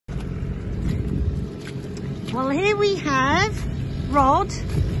Well, here we have Rod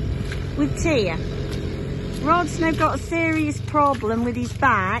with Tia. Rod's now got a serious problem with his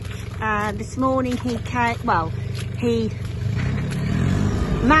back. This morning he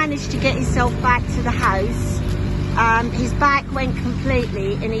managed to get himself back to the house. His back went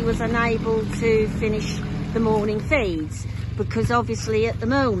completely and he was unable to finish the morning feeds, because obviously at the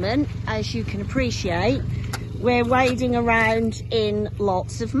moment, as you can appreciate, we're wading around in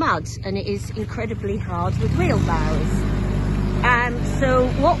lots of mud and it is incredibly hard with wheelbarrows. So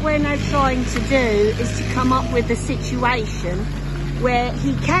what we're now trying to do is to come up with a situation where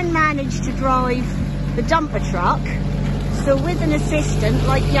he can manage to drive the dumper truck. So with an assistant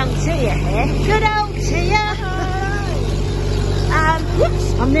like young Tia here, good old Tia.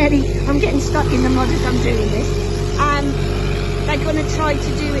 Whoops, I'm getting stuck in the mud as I'm doing this. They're going to try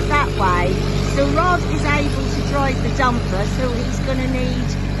to do it that way. So Rod is able to drive the dumper, so he's going to need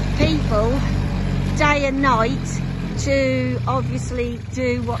people day and night to obviously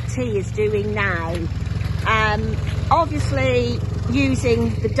do what T is doing now. Obviously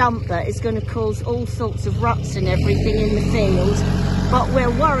using the dumper is going to cause all sorts of ruts and everything in the field, but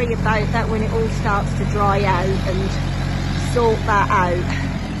we'll worry about that when it all starts to dry out and sort that out.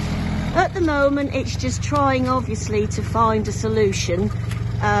 At the moment it's just trying obviously to find a solution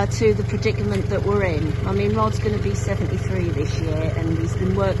to the predicament that we're in. I mean, Rod's going to be 73 this year and he's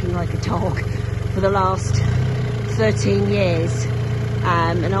been working like a dog for the last 13 years,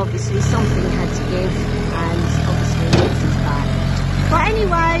 and obviously something had to give, and obviously it's his back. But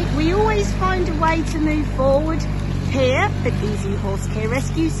anyway, we always find a way to move forward here at Easy Horse Care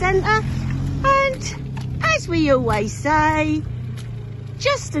Rescue Centre, and as we always say,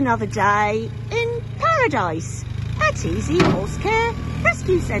 just another day in paradise at Easy Horse Care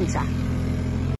Rescue Centre.